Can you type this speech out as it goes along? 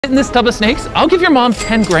In this tub of snakes, I'll give your mom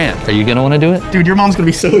 10 grand. Are you gonna wanna do it? Dude, your mom's gonna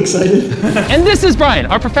be so excited. And this is Brian,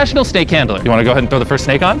 our professional snake handler. You wanna go ahead and throw the first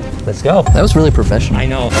snake on? Let's go. That was really professional. I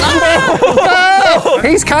know.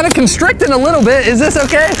 He's kind of constricting a little bit. Is this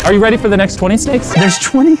okay? Are you ready for the next 20 snakes? There's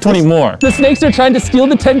 20? 20 more. The snakes are trying to steal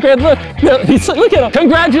the 10 grand. Look, look at him.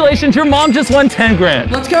 Congratulations, your mom just won 10 grand.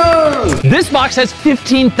 Let's go. This box has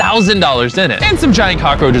 $15,000 in it and some giant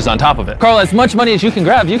cockroaches on top of it. Carl, as much money as you can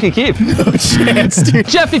grab, you can keep. No chance, dude.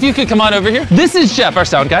 Jeff, if you could come on over here. This is Jeff, our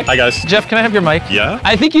sound guy. Hi, guys. Jeff, can I have your mic? Yeah?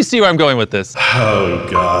 I think you see where I'm going with this. Oh,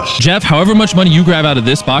 gosh. Jeff, however much money you grab out of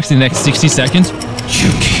this box in the next 60 seconds, you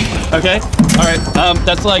keep. Okay, all right,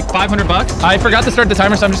 that's like 500 bucks. I forgot to start the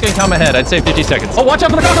timer, so I'm just gonna count my head. I'd say 50 seconds. Oh, watch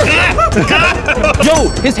out for the cockroach! Yo,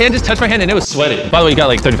 his hand just touched my hand and it was sweaty. By the way, you got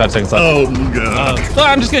like 35 seconds left. Oh, God. Well,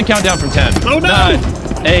 I'm just gonna count down from 10. Oh, no!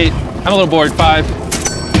 9, 8, I'm a little bored. 5,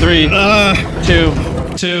 3,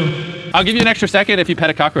 2. I'll give you an extra second if you pet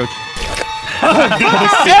a cockroach.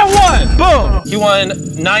 And 1! Boom! You won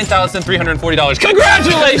 $9,340.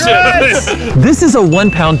 Congratulations! Yes! This is a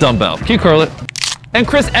 1-pound dumbbell. Can you curl it? And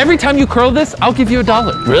Chris, every time you curl this, I'll give you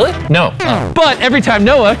 $1. Really? No. But every time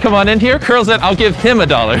Noah, come on in here, curls it, I'll give him $1.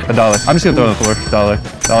 $1. I'm just gonna throw it on the floor.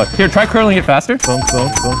 $1. Here, try curling it faster. Boom, boom,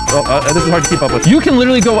 boom. Oh, this is hard to keep up with. You can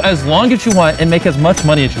literally go as long as you want and make as much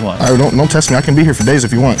money as you want. All right, don't test me. I can be here for days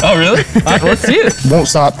if you want. Oh, really? All right, let's see it. Won't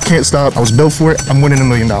stop, can't stop. I was built for it. I'm winning $1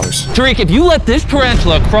 million. Tariq, if you let this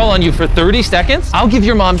tarantula crawl on you for 30 seconds, I'll give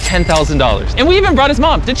your mom $10,000. And we even brought his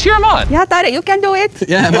mom to cheer him on. Yeah, Tariq, you can do it.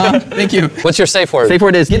 Yeah, Mom. Thank you. What's your safe word? Safe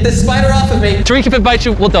word is, Get this spider off of me. Tariq, if it bites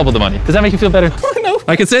you, we'll double the money. Does that make you feel better? No.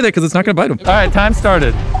 I can say that because it's not gonna bite him. All right, time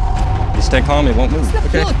started. You stay calm, it won't move.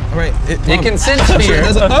 Okay. All right. It can sense fear.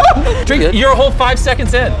 Tariq, you're a whole 5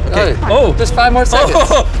 seconds in. Okay. Oh. Just 5 more seconds.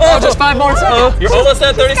 Just 5 more seconds. You're almost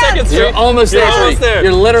at 30 seconds. You're almost there, almost Tariq. there.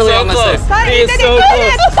 You're literally so almost close. there. He is so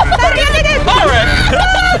close. All right.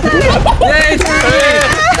 Yay,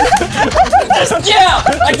 Tariq. Yeah,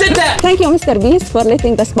 I did that. Thank you, Mr. Beast, for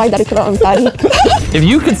letting the spider crawl on Tariq. If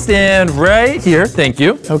you could stand right here, thank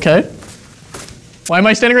you. Okay. Why am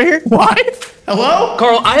I standing right here? Why? Hello?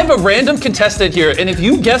 Carl, I have a random contestant here, and if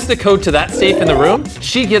you guess the code to that safe in the room,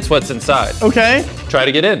 she gets what's inside. Okay. Try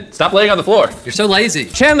to get in. Stop laying on the floor. You're so lazy.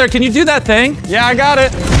 Chandler, can you do that thing? Yeah, I got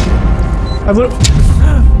it.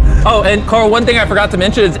 Oh, and Carl, one thing I forgot to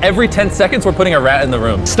mention is every 10 seconds we're putting a rat in the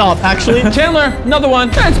room. Stop, actually. Chandler, another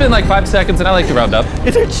one. It's been like 5 seconds, and I like to round up.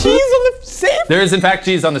 Is there cheese on the safe? There is, in fact,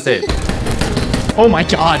 cheese on the safe. Oh my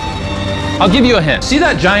God. I'll give you a hint. See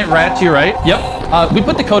that giant rat to your right? Yep. We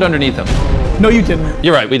put the code underneath him. No, you didn't.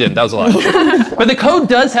 You're right, we didn't. That was a lie. But the code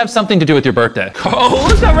does have something to do with your birthday. Oh,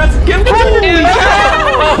 look, that rat's getting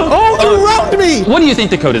Oh, you robbed me! What do you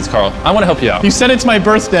think the code is, Carl? I want to help you out. You said it's my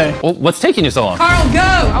birthday. Well, what's taking you so long? Carl, go!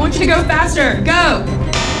 I want you to go faster. Go!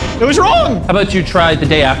 It was wrong. How about you try the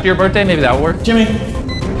day after your birthday? Maybe that will work. Jimmy.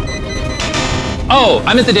 Oh,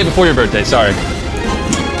 I meant the day before your birthday. Sorry.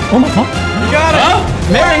 Oh my God. You got it. Oh,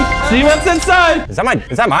 Mary, see what's inside. Is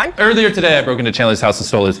that mine? Earlier today, I broke into Chandler's house and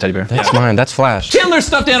stole his teddy bear. That's mine. That's Flash. Chandler's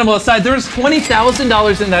stuffed animal aside, there was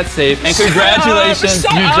 $20,000 in that safe. And congratulations,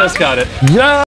 you just got it. Yeah.